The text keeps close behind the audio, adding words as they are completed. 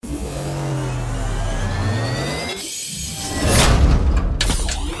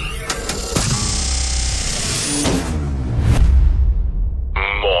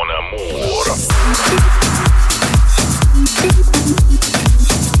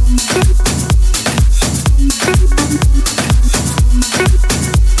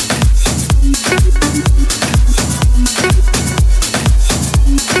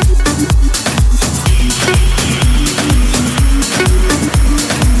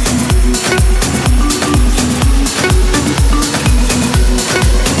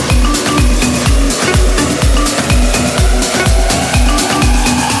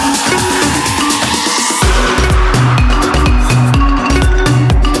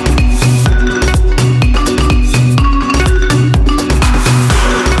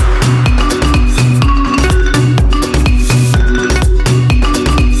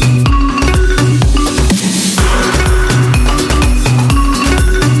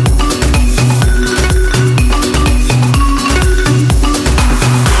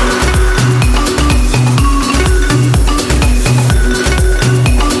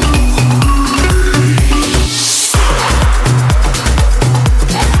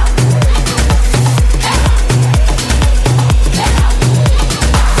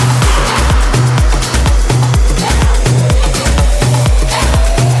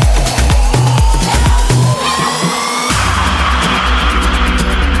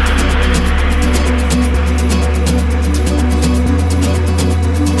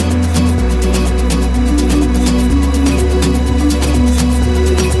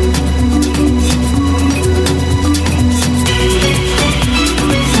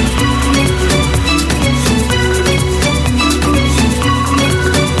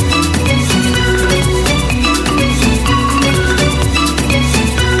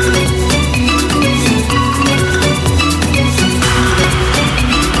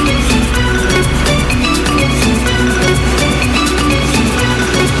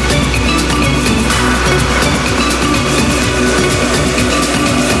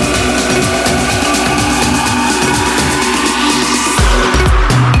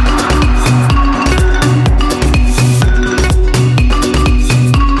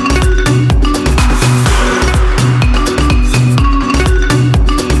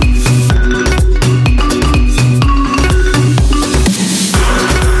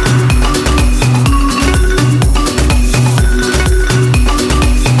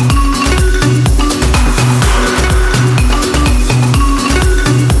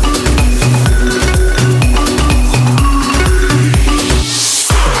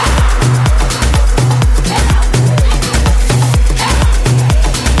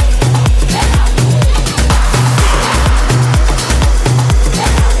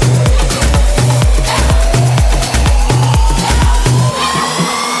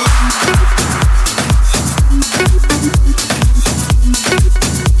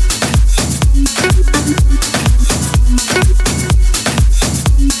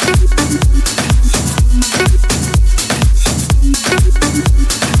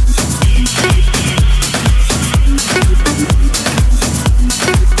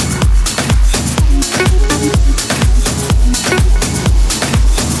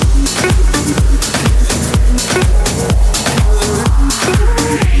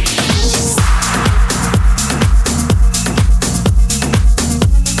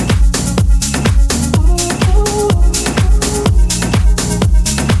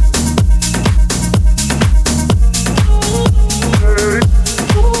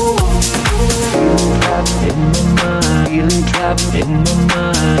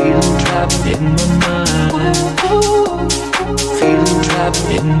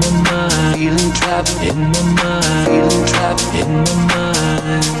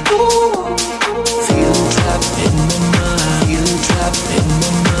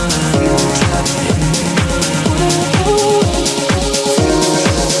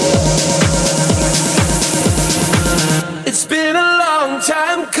long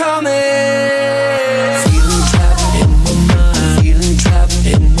time coming.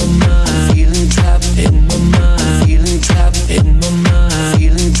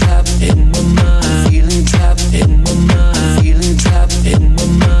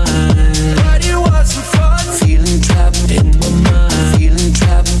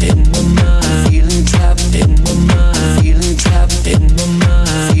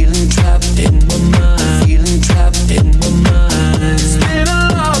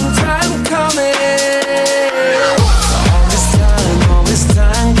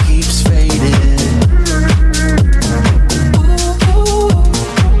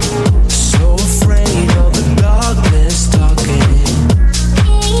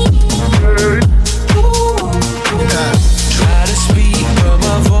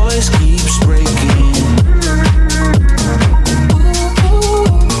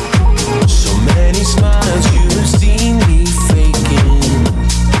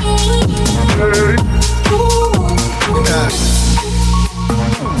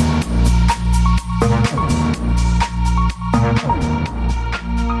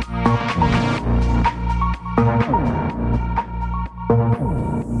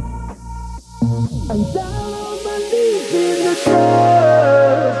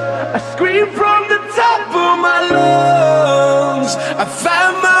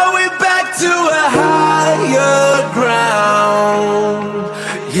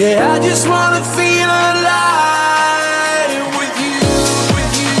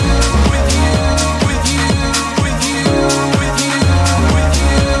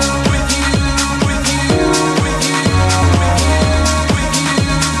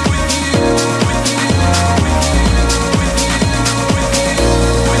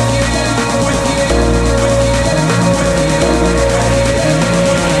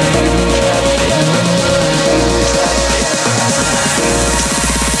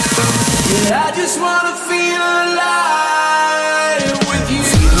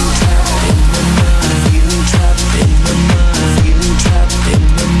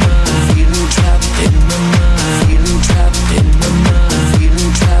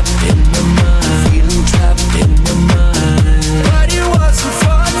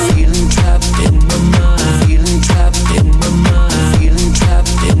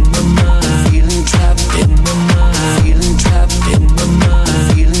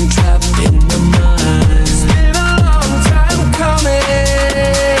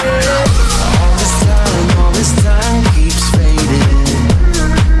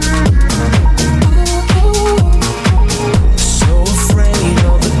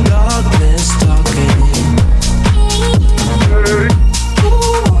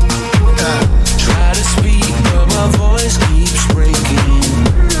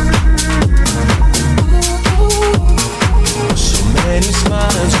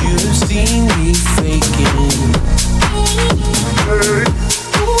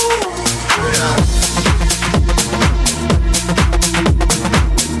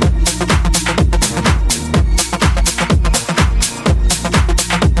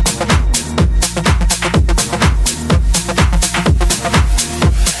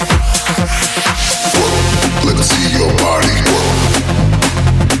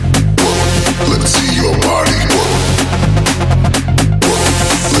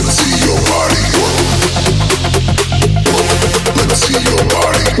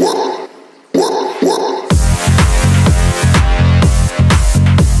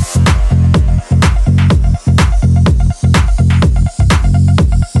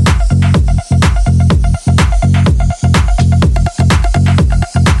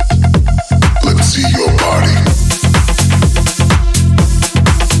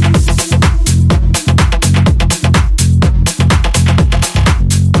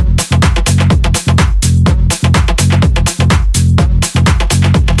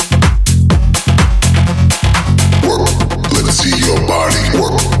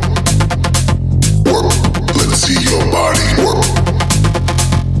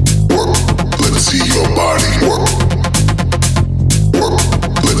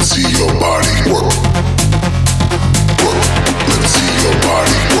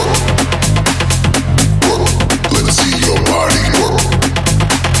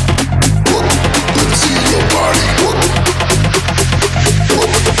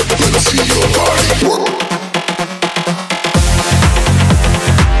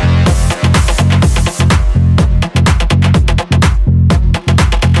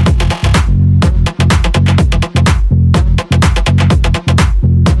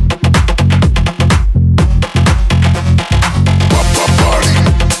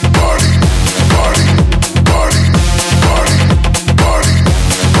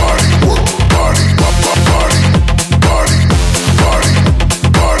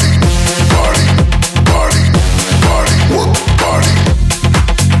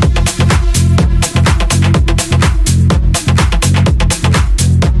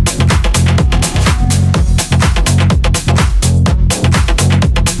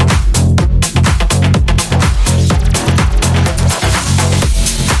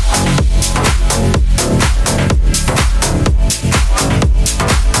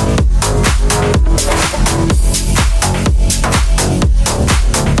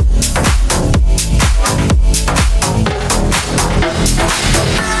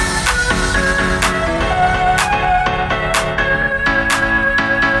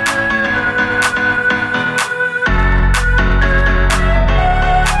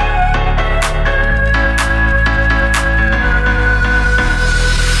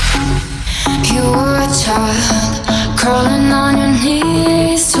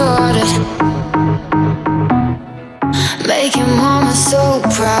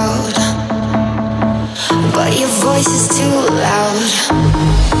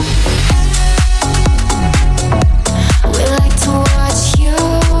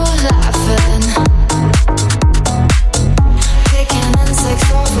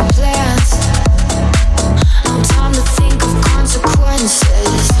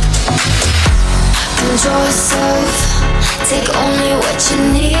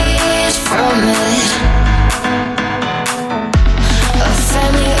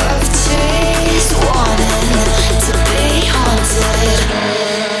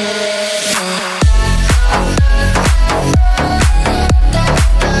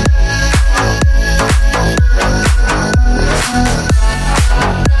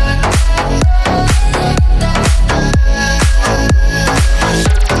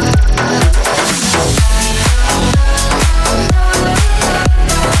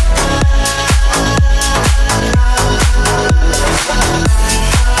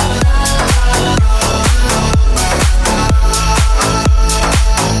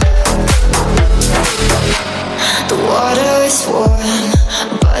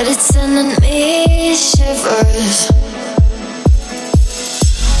 but it's sending me shivers.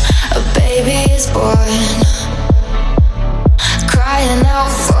 A baby is born, crying out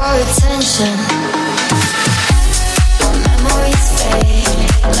for attention. Memories fade,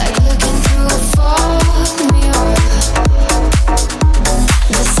 like looking through a fog mirror.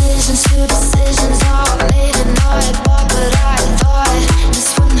 Decisions all made and not bought, but I thought this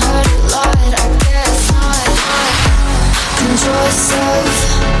wouldn't hurt a lot. I guess not. Control yourself,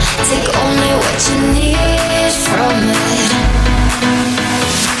 take only what you need from it.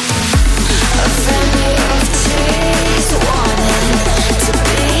 A family of trees wanted to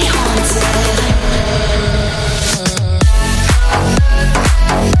be haunted.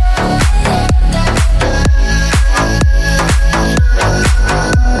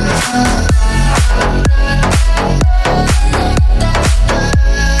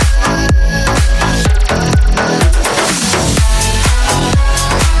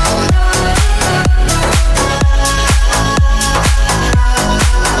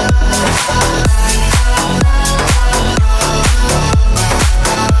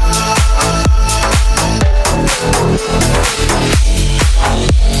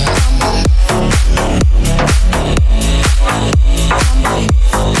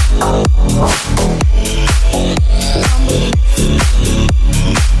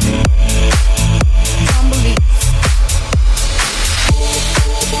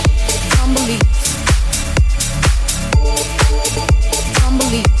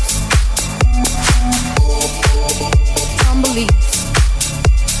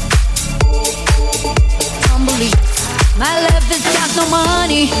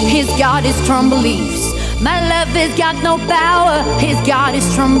 God is strong beliefs. My love has got no power. His God is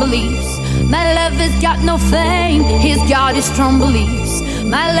strong beliefs. My love has got no fame. His God is strong beliefs.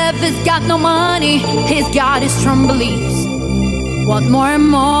 My love has got no money. His God is strong beliefs. Want more and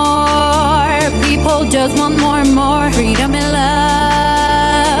more. People just want more and more. Freedom and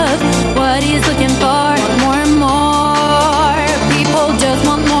love. What he's looking for. Want more and more. People just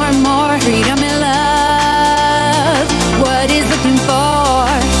want more and more. Freedom and love. What he's looking for.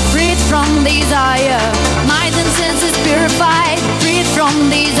 From desire, mind and senses purified, freed from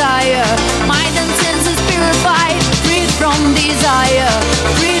desire, mind and senses purified, freed from desire,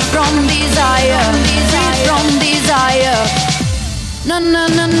 freed from desire, freed from desire. Na na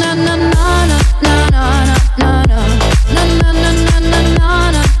na na na na na na na na na na na na na na na na na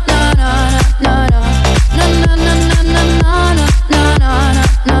na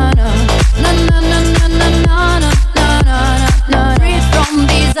freed from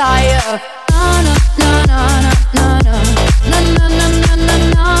desire.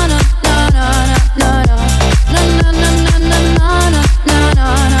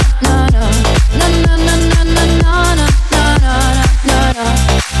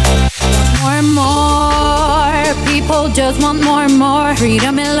 More and more people just want more and more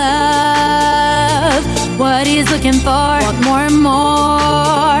freedom and love. What he's looking for. Want more and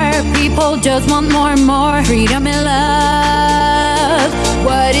more people just want more and more freedom and love.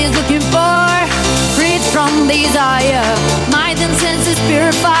 What he's looking for. Freed from desire, mind and senses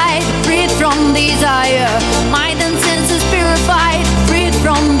purified. Freed from desire, mind and senses purified. Freed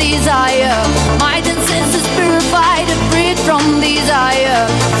from desire, mind and senses purified. Freed from desire,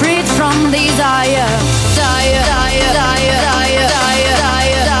 freed from desire. Desire, desire, desire, desire,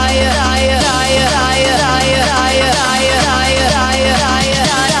 desire, desire, desire, desire, desire, desire, desire, desire.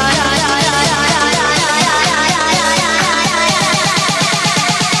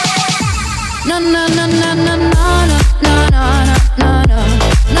 Na na na na na na na na na na na na.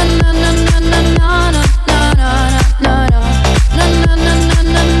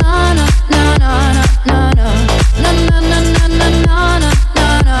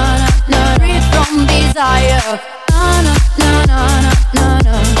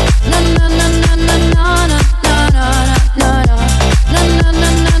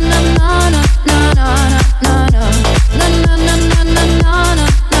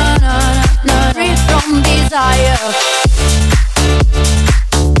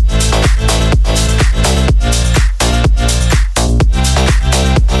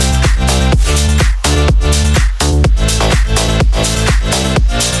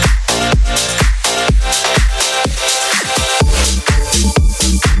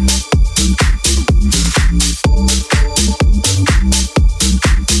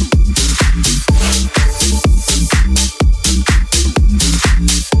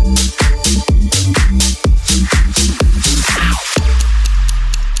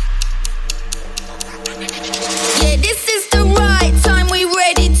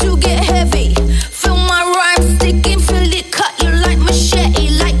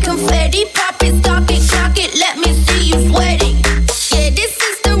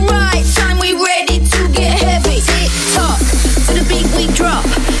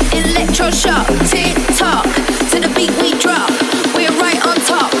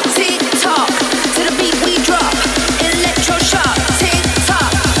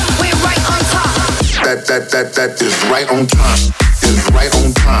 that is right on time, is right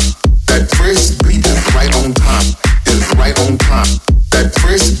on time. That fresh beat is right on time, is right on time. That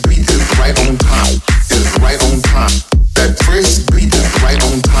fresh beat is right on time, is right on time. That fresh beat is right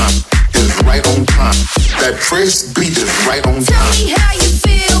on time, is right on time. That fresh beat is right on time. Tell me how you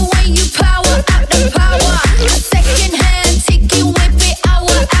feel when you power up the power. A second hand ticket, whip it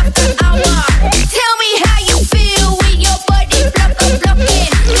hour after hour. Tell me how you feel when your body blocking.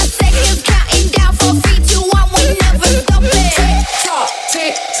 The seconds counting down from 3, 2, 1, we never stopping.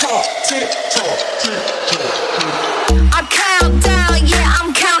 Tick tock, tick tock, tick tock. I count down, yeah,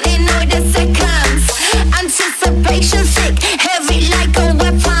 I'm counting all the seconds. Anticipation sick, heavy like a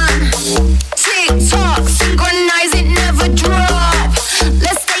weapon. Tick tock, synchronize it, never drop.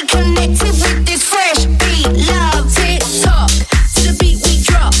 Let's stay connected with this fresh beat, love. Tick tock, to the beat we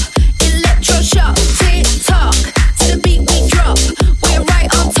drop. Electroshock, tick tock, to the beat we drop. We're right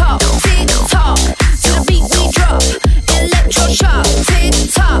on top. Tick tock, to the beat we drop. Electroshock, tick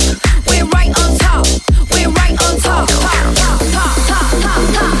tock, we're right on top. We're right on top.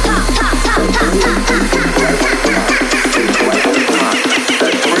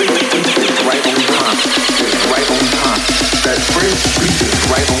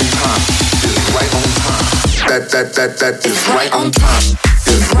 That is right on time,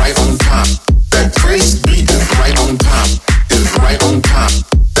 is right on time. That fresh beat is right on time, is right on time.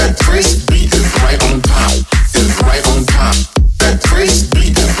 That fresh beat is right on time, is right on time. That fresh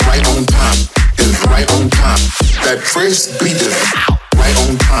beat is right on time, is right on time. That fresh beat is right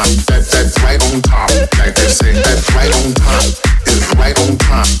on time. That's right on top. Like they say, that's right on time, is right on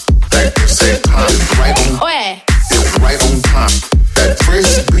time. Like they say, time is right on time, is right on time. That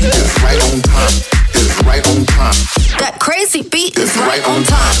fresh beat is right on time, is right on time. That crazy beat is right on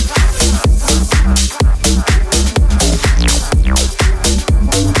time.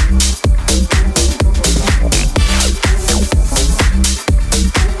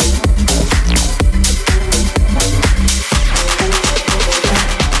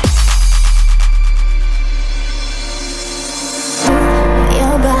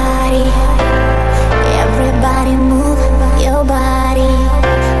 Your body, everybody move your body.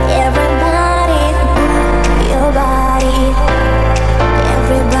 Everybody move your body.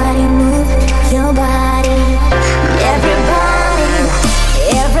 Everybody move your body.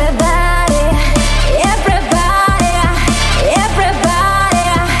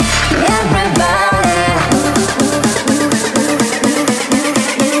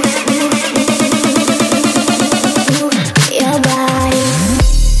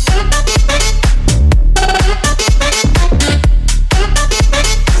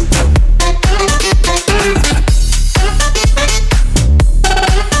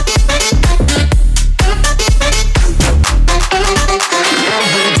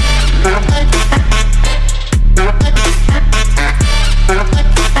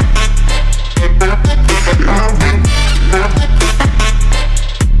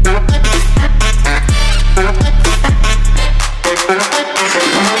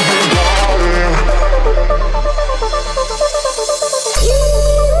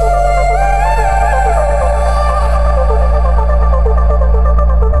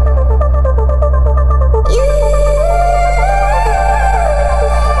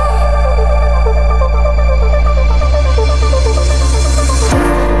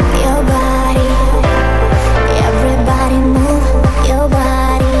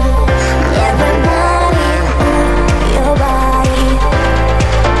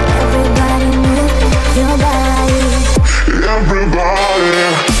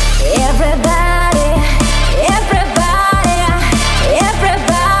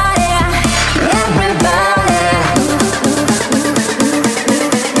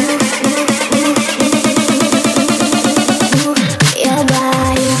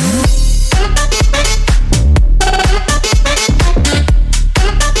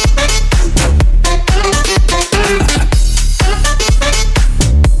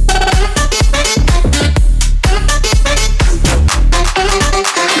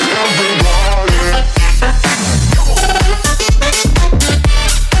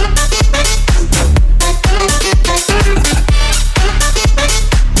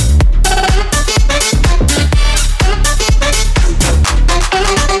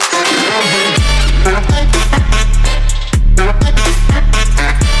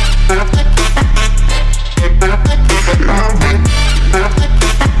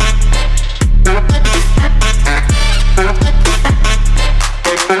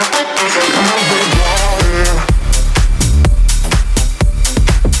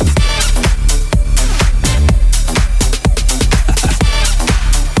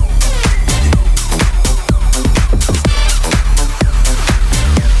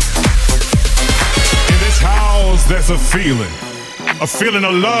 a feeling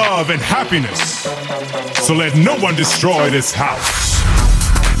of love and happiness. So let no one destroy this house.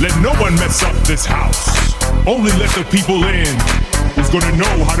 Let no one mess up this house. Only let the people in who's gonna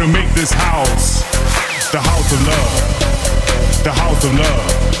know how to make this house the house of love. The house of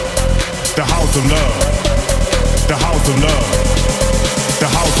love. The house of love. The house of love. The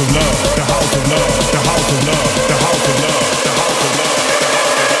house of love. The house of love. The house of love. The house of love.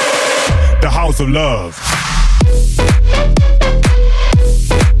 The house of love. The house of love.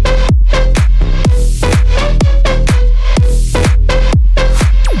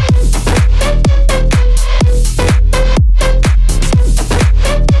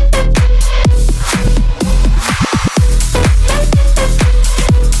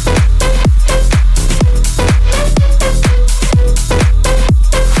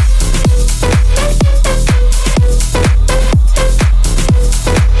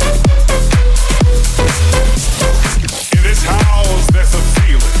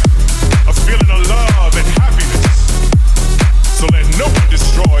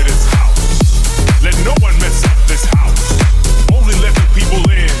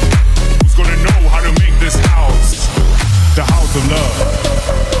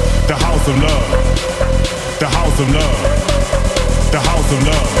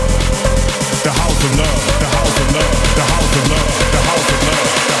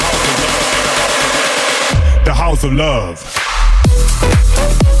 Of love.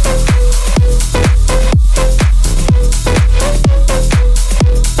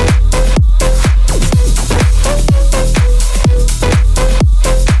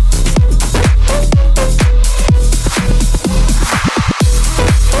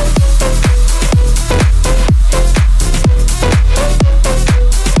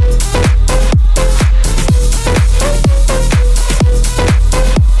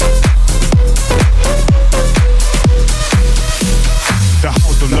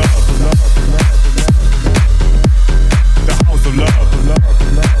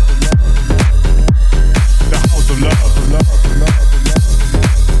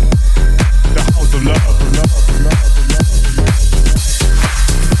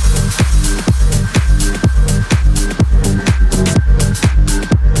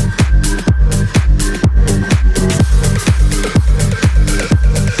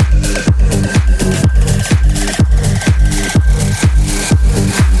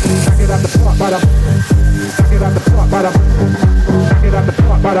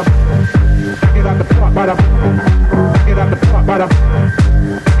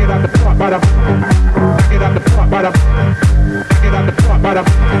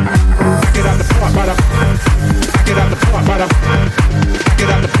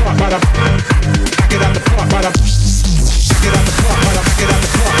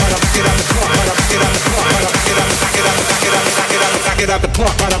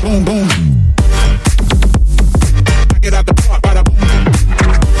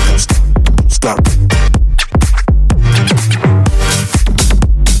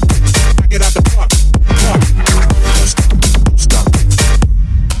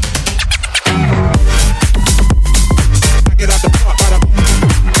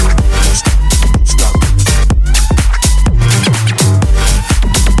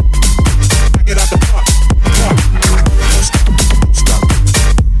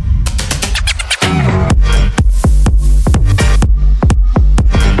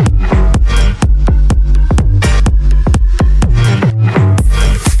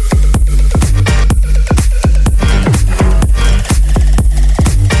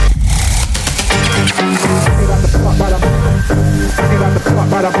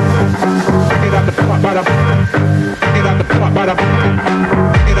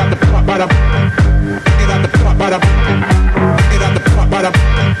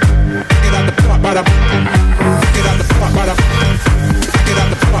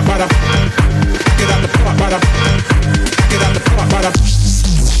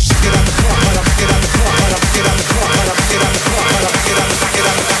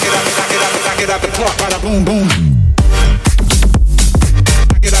 Boom boom.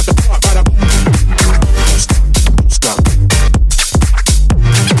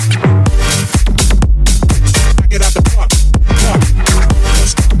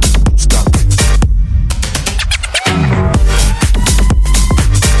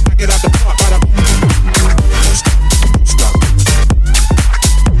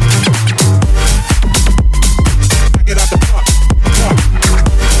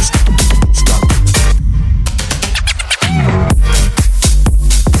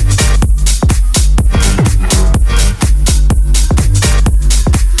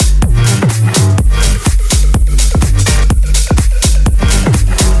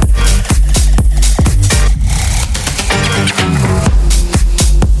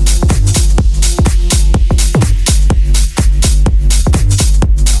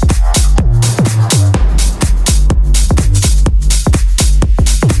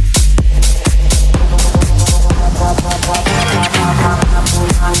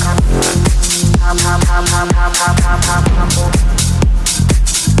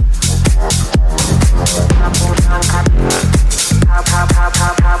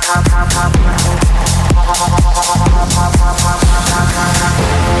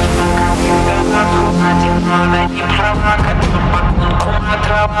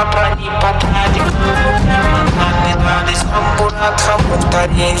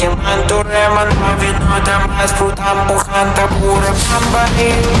 повторением антурема, но вино Дамас, путам буханта, бура,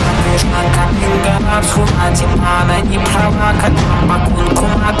 бамбари. Капюшанка, пингана, суна, тимана, не права, катам, бакун,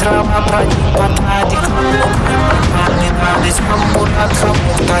 кума, трава, проник, потадик, не дались, мамбуратха,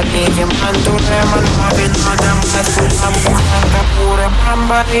 повторением антурема, но вино Дамас, путам буханта, бура,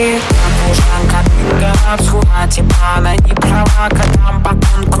 бамбари. Капюшанка, пингана, суна, тимана, не права, катам,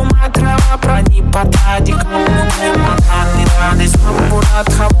 бакун, кума, трава, проник, потадик, не дались,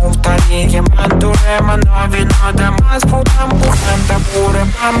 мамбуратха, повторением антурема, но вино Дамас, путам буханта, бура,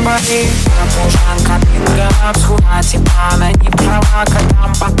 бамбари. Капюшанка, пингана, суна, тимана, не права,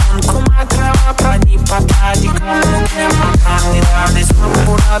 катам, бакун, кума, трава, проник, потадик, не дались,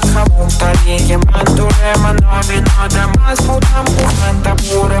 мамбуратха, повторением антурема, но вино Дамас, путам буханта,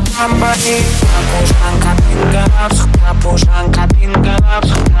 бура, бамбари. Капюшанка, пингана, капюшанка, пингана,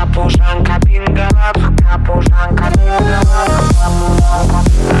 капюшанка, пингана, капюшанка, пингана.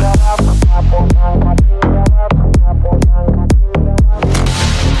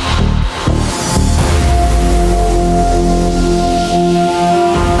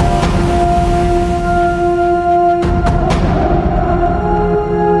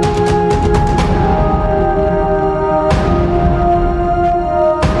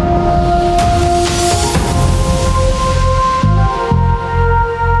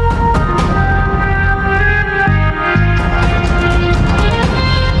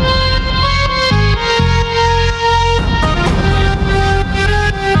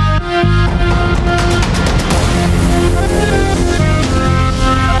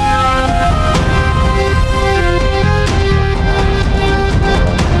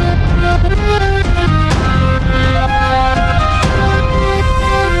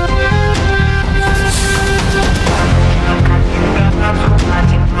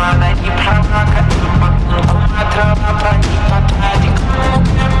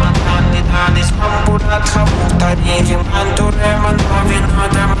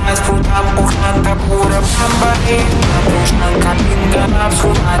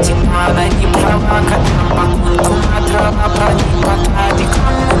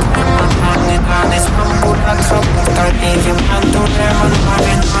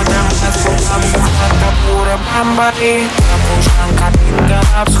 Капюшанка,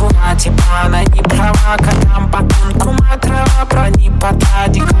 пингана, суна, тимана, не права, катам, бакун, кума, трава, проник,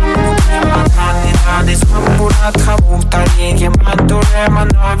 потадик, не дались, мамбуратха, повторением антурема,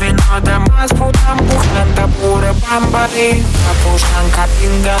 но вино Дамас, путам буханта, бура, бамбари. Капюшанка,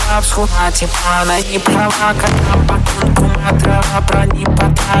 пингана, суна, тимана, не права, катам, бакун, кума, трава, проник,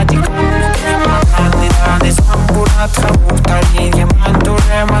 потадик, не дались, мамбуратха, повторением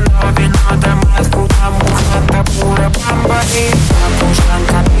антурема, но вино Дамас, путам буханта, бура, бамбари.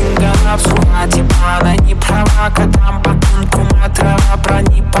 Капюшанка, пингана, суна, тимана, не права, катам, бакун, кума, трава,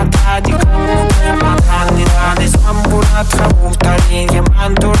 проник, потадик, не дались, мамбуратха, повторением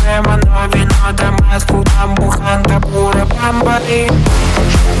антурема, но вино Дамас, путам буханта, бура, бамбари.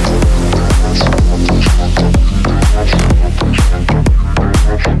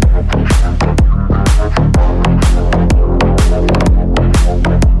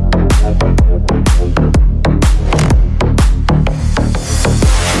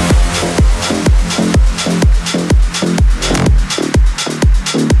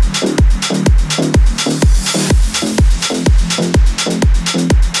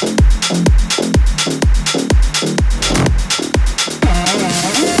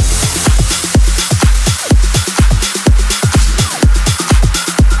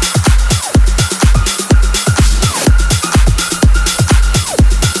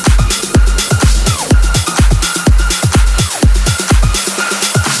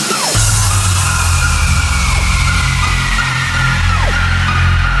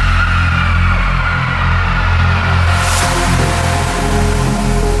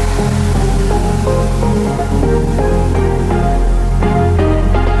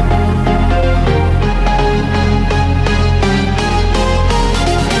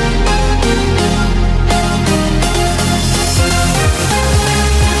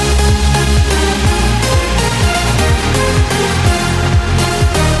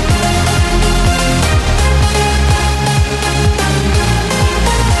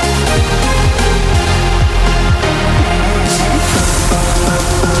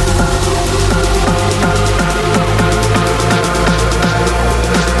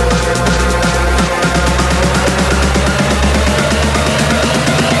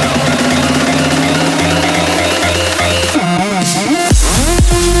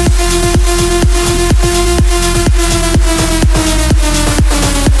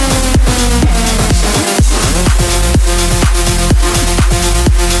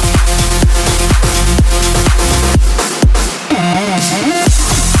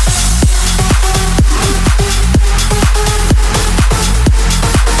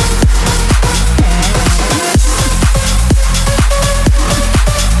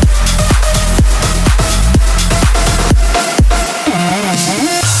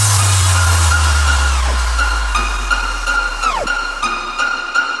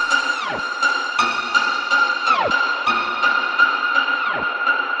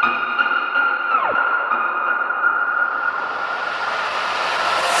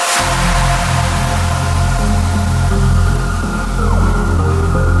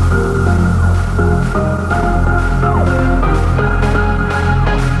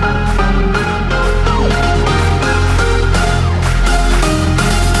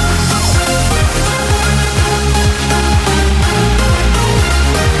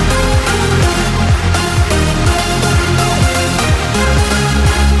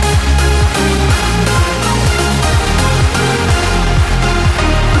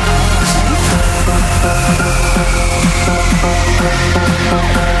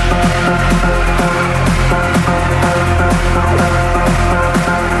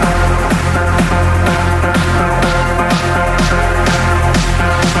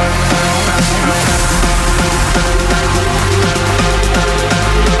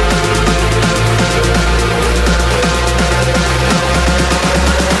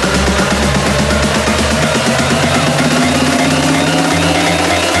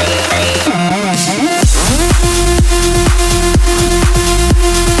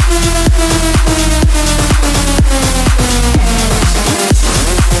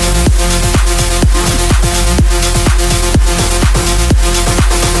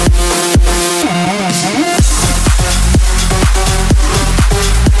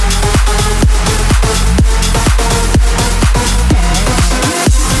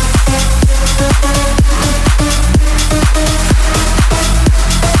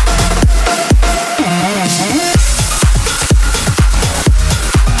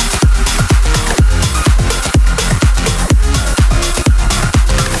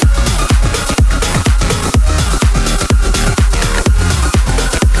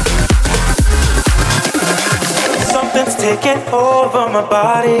 taking over my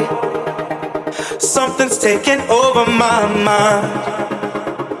body. Something's taking over my mind.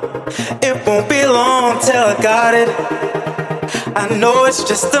 It won't be long till I got it. I know it's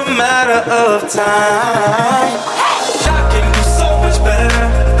just a matter of time. I can do so much better.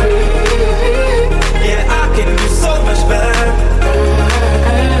 Yeah, I can do so much better.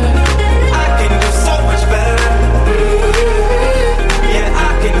 I can do so much better. Yeah,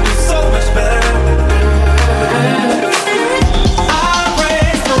 I can do so much better. I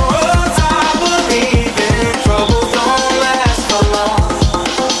break the rules, I believe in. Trouble don't last for long.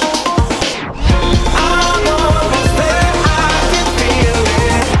 I'm almost there, I can feel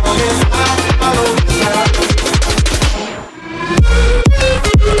it. Long as I follow the sun.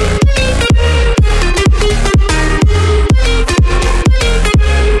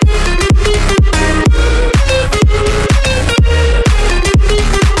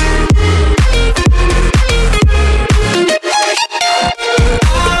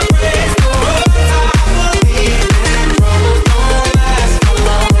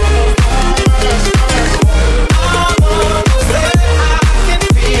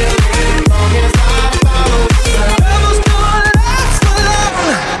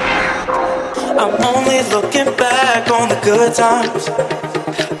 Good times,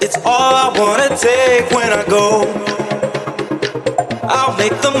 it's all I wanna take when I go. I'll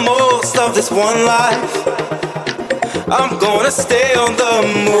make the most of this one life. I'm gonna stay on the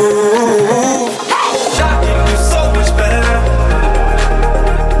move. I can do so much better.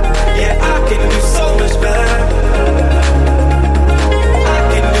 Yeah, I can do so much better. I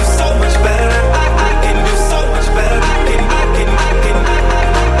can do so much better. I can do so much better. I can.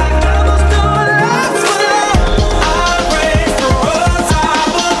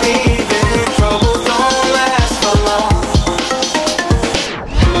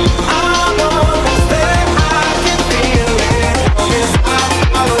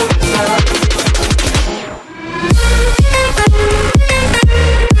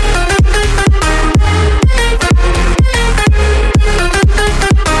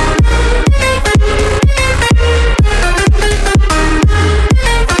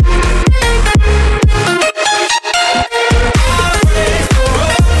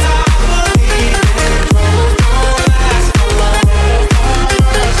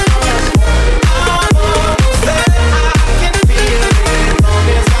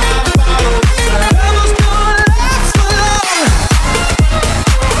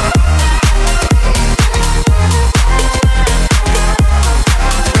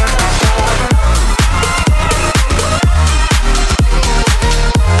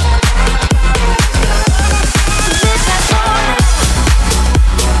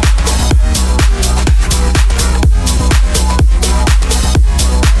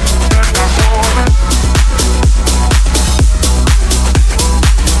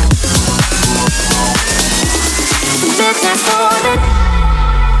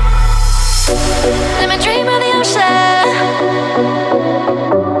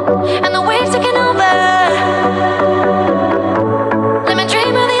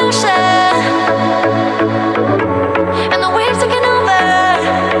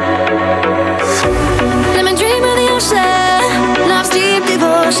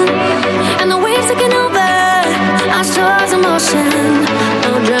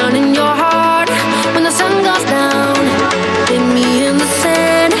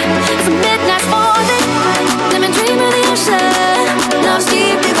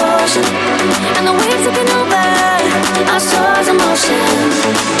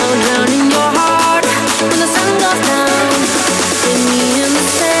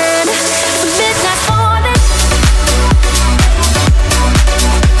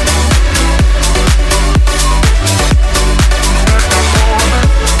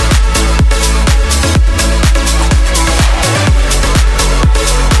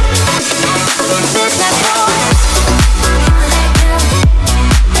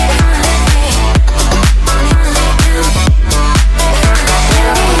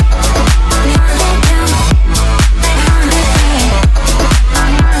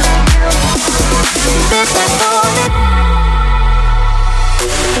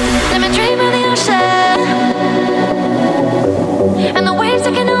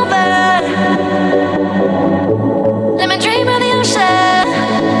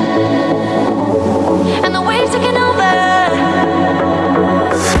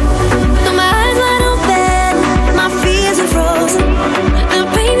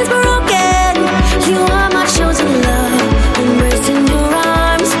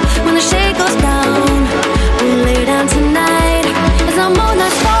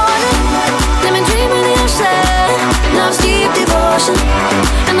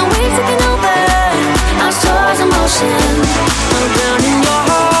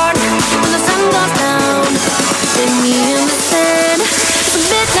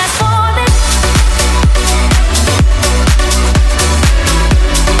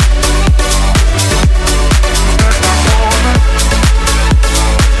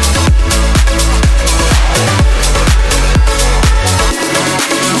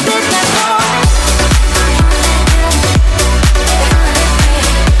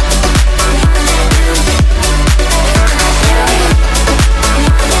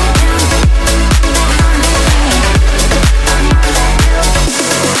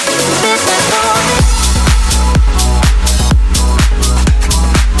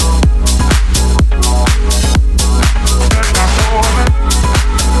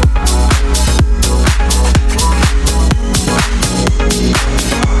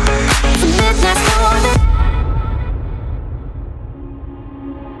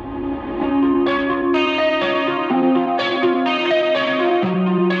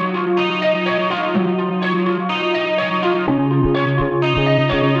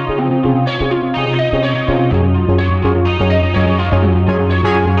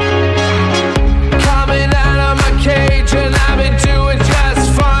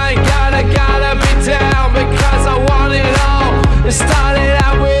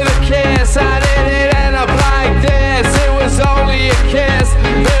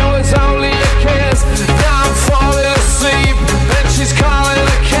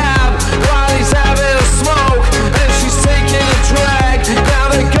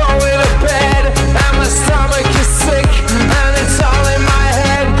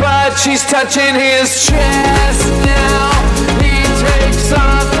 touching his chest now. He takes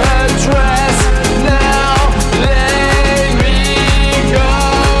off her dress now. Let me go.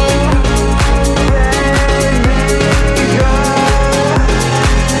 Let me go.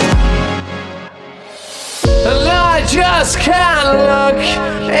 And I just can't look.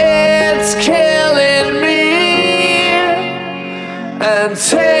 It's killing me and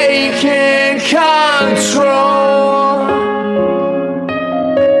taking control.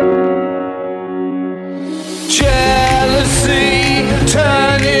 Jealousy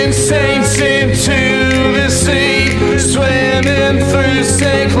turning saints into the sea, swimming through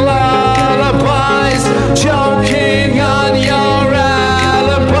sick lullabies, choking on your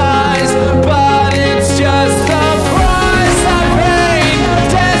alibis, but it's just the price I paid.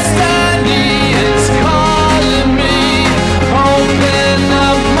 Destiny is calling me. Open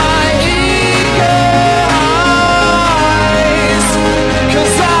up my eager eyes,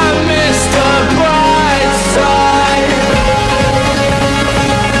 'cause I missed the bright side.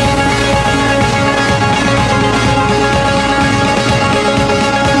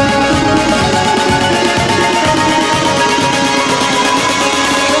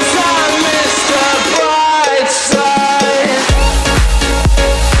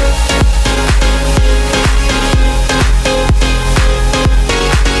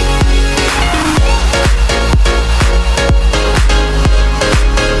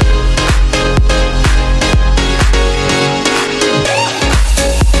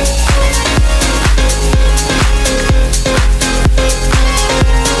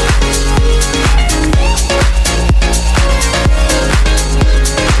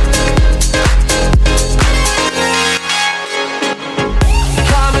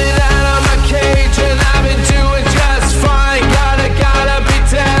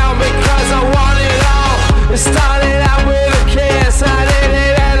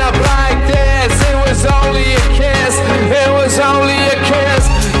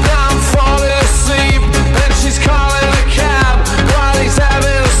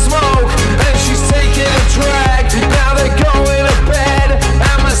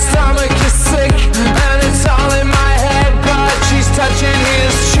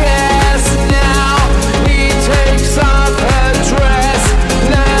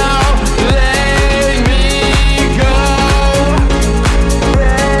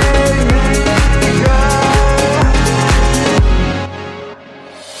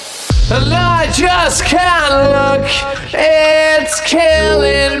 just can't look, it's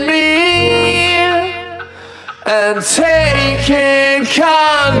killing me and taking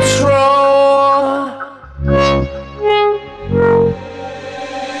control.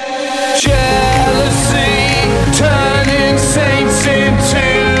 Jealousy turning saints into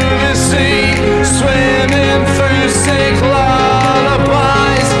the sea, swimming through sick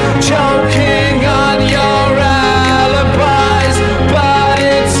lullabies, choking on your alibis, but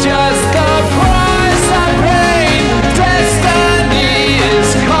it's just the price I paid. Destiny is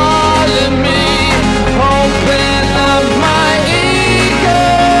calling me, open up my eager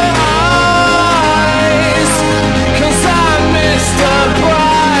eyes, 'cause I missed the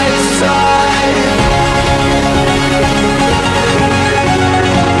bright side.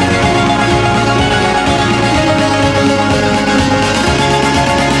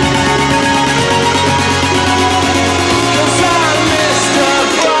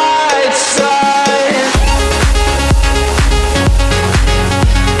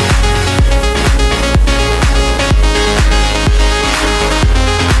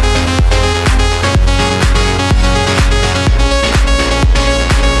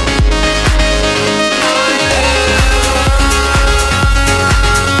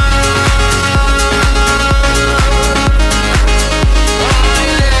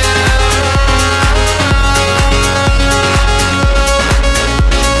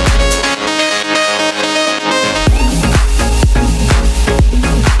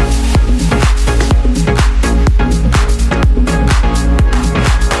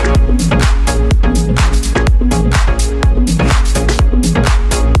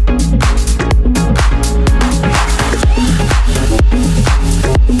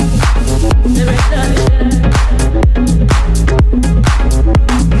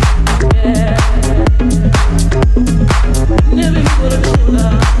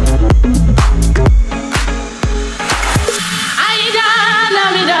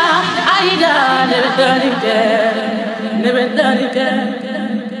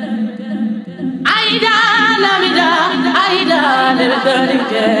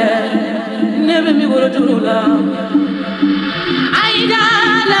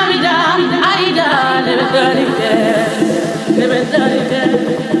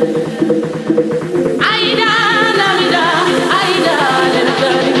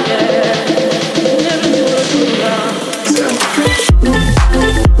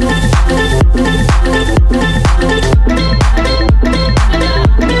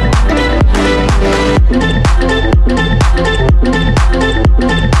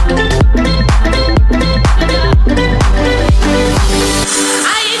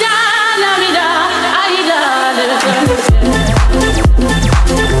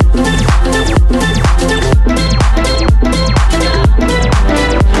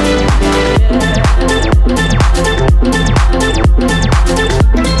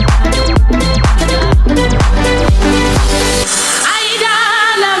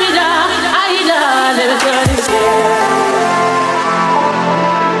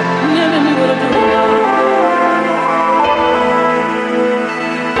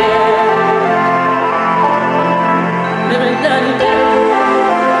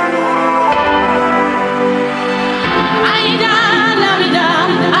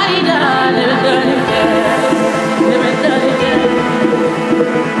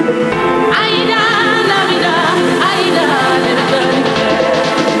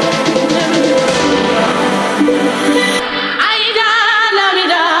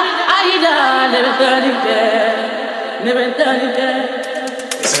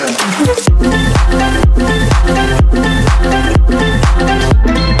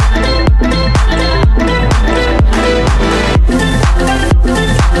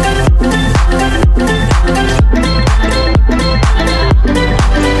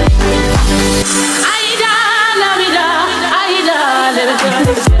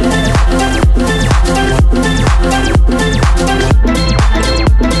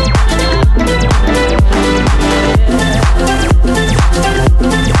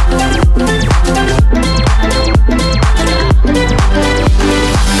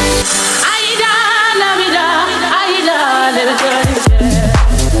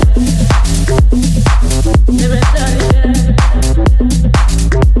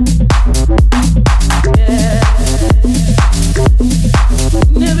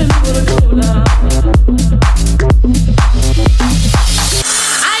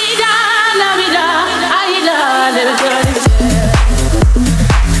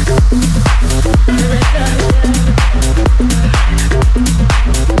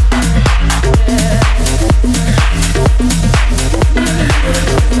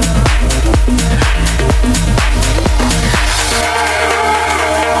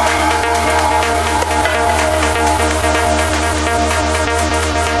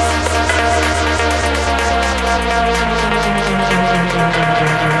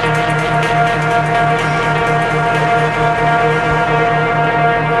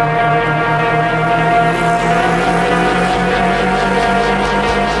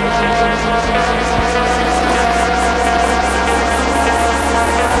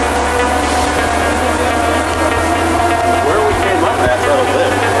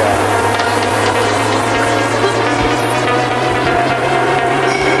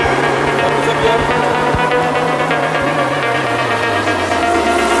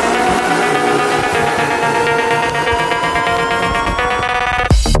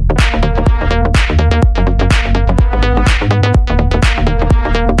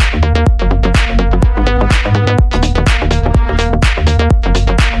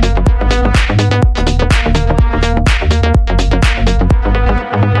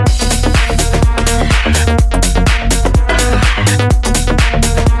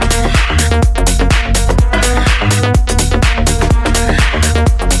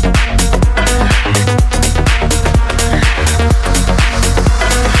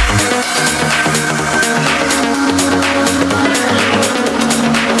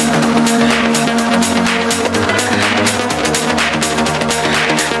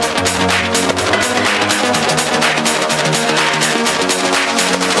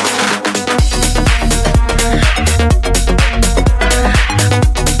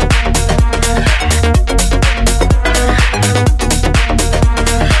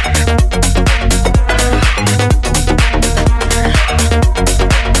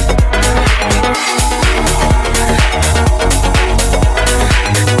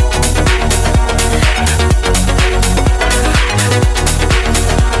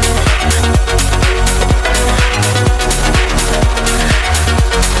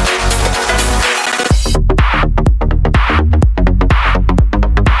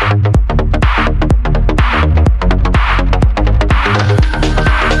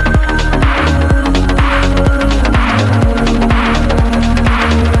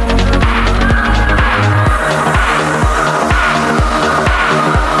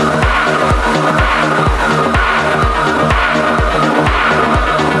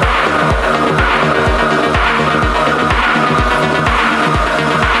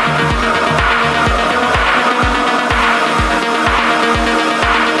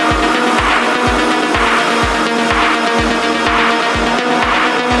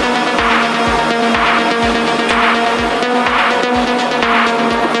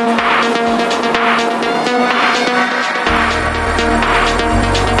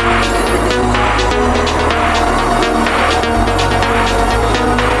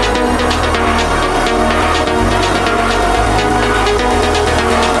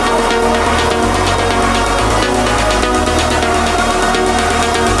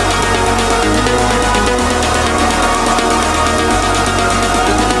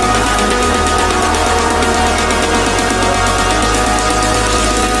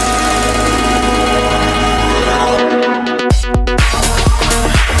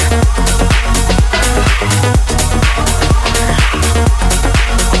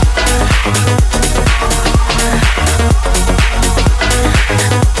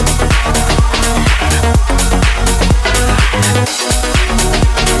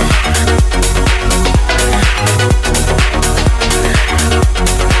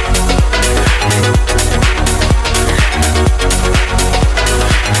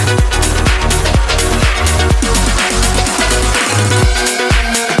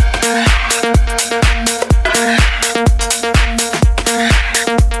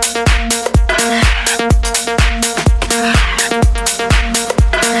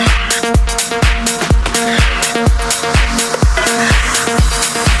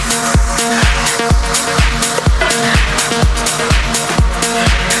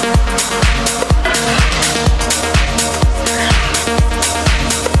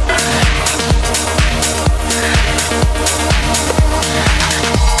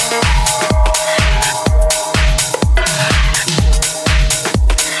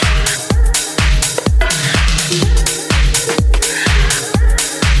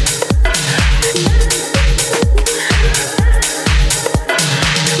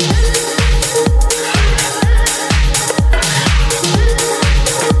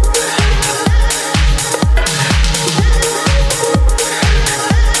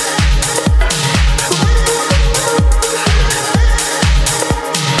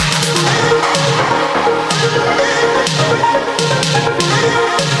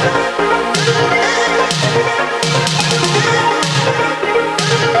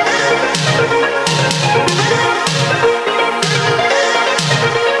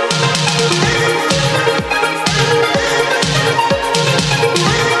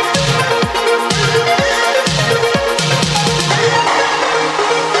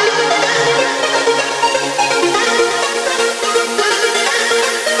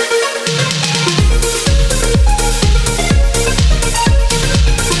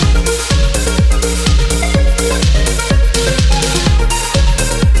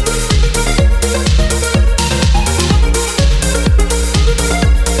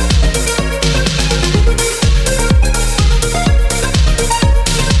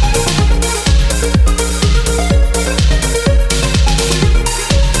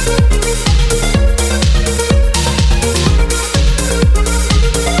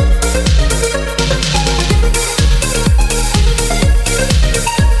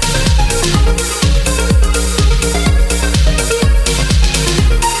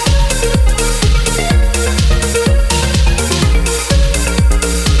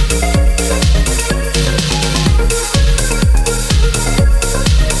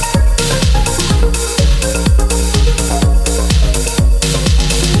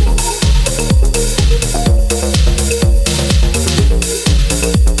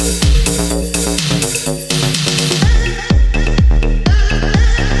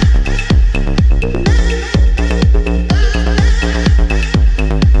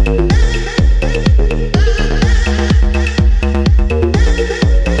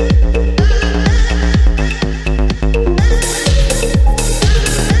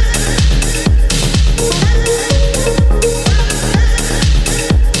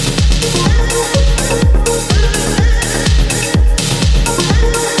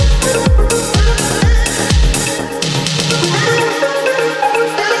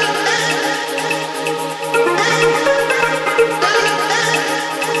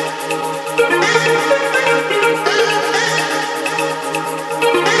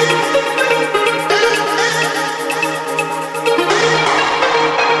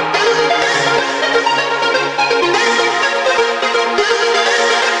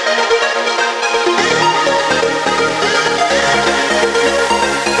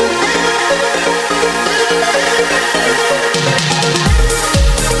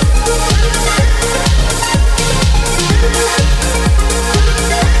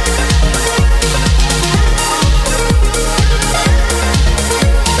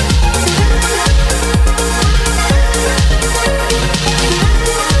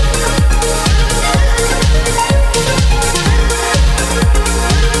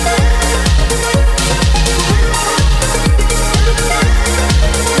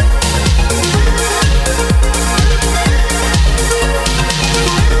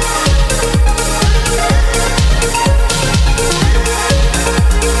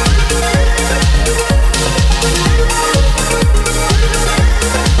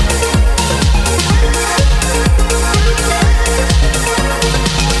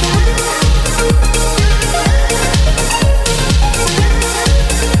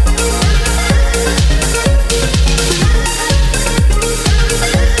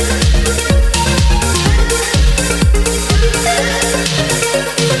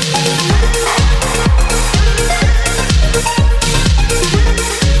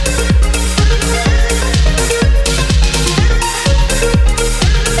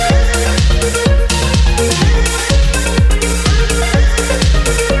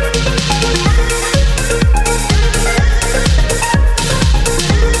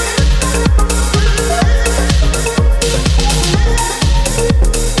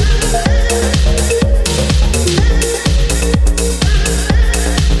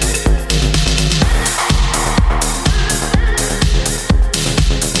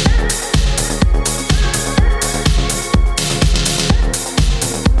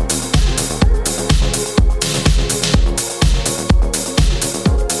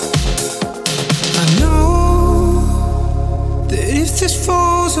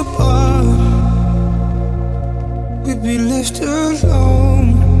 falls apart, we'd be left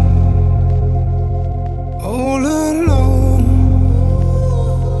alone, all alone.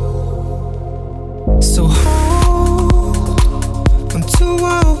 So hold onto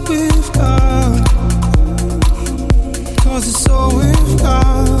what we've got, 'cause it's all we've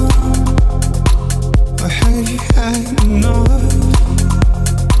got. Or have you had enough?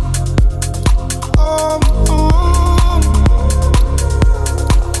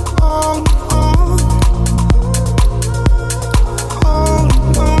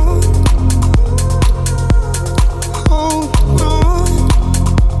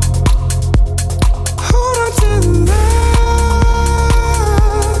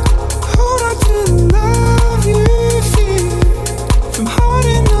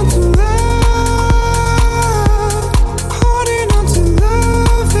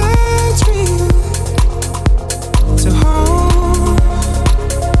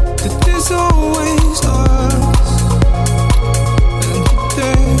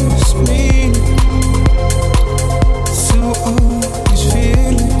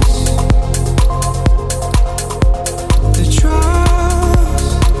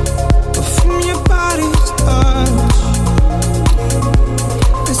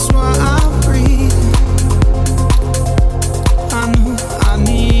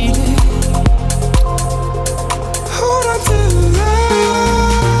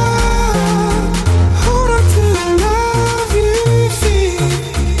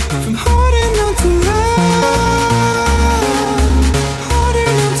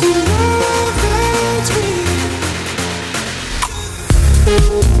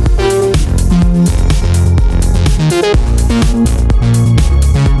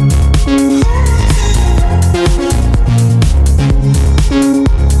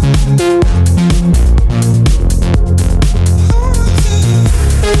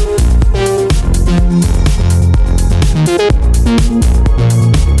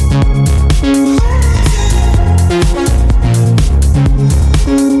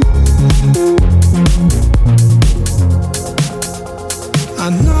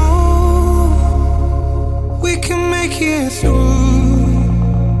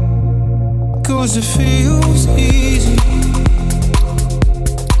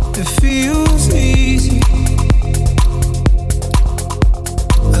 It feels